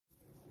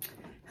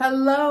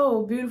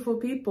Hello, beautiful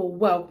people.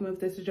 Welcome. If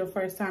this is your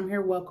first time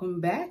here, welcome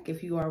back.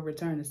 If you are a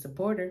returning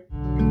supporter.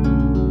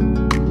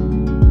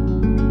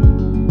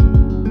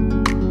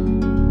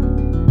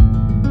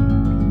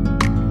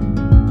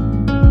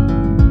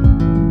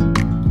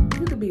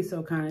 You could be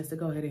so kind as to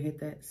go ahead and hit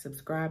that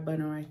subscribe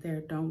button right there.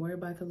 Don't worry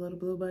about the little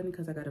blue button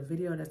because I got a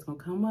video that's going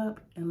to come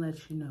up and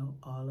let you know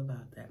all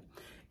about that.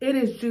 It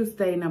is juice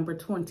day number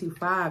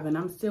 25, and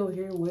I'm still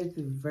here with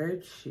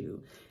Virtue.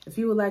 If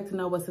you would like to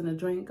know what's in the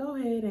drink, go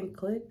ahead and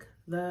click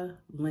the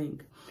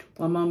link.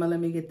 One moment, let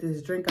me get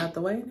this drink out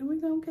the way, and then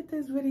we're going to get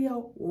this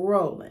video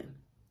rolling.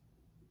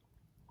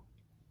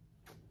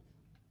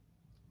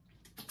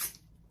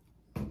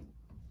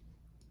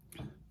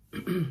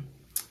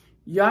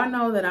 Y'all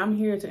know that I'm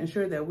here to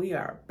ensure that we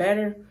are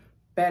better,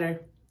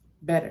 better,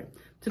 better.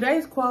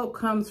 Today's quote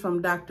comes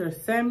from Dr.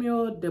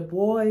 Samuel Du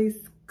Bois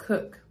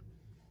Cook.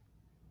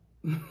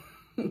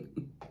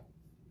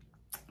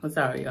 I'm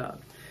sorry, y'all.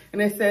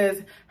 And it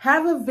says,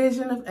 have a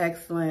vision of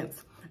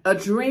excellence, a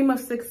dream of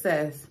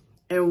success,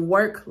 and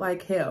work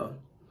like hell.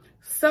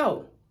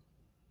 So,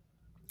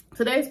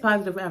 today's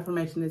positive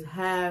affirmation is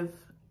have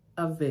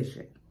a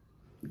vision.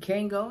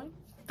 Okay, going?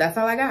 That's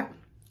all I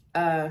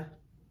got.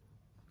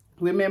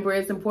 Remember,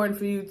 it's important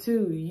for you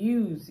to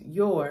use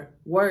your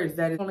words.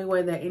 That is the only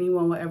way that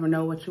anyone will ever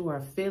know what you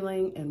are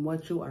feeling and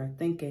what you are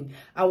thinking.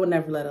 I will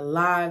never let a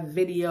live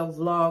video,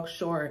 vlog,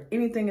 short,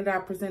 anything that I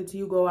present to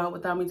you go out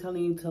without me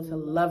telling you to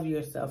love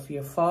yourself,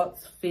 your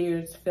faults,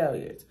 fears,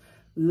 failures.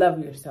 Love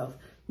yourself.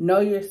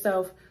 Know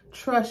yourself.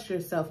 Trust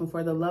yourself. And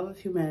for the love of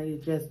humanity,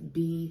 just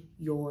be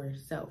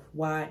yourself.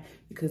 Why?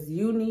 Because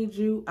you need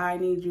you. I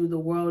need you. The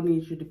world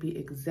needs you to be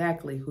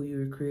exactly who you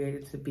were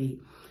created to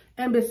be.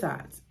 And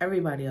besides,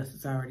 everybody else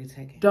is already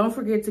taken. Don't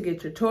forget to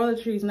get your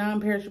toiletries,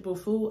 non-perishable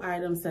food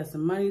items, set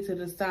some money to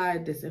the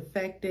side,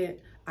 disinfect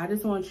it. I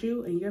just want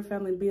you and your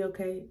family to be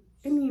okay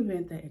in the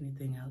event that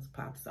anything else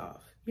pops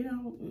off. You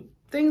know,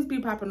 things be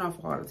popping off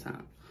all the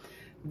time.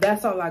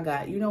 That's all I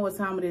got. You know what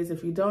time it is.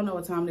 If you don't know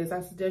what time it is,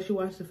 I suggest you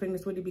watch the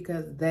Fingers with you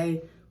because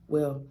they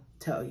will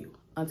tell you.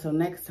 Until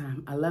next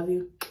time, I love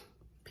you.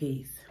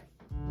 Peace.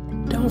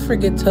 Don't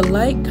forget to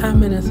like,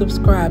 comment, and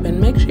subscribe, and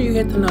make sure you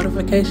hit the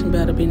notification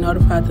bell to be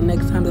notified the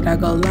next time that I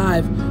go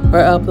live or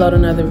upload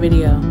another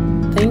video.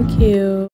 Thank you.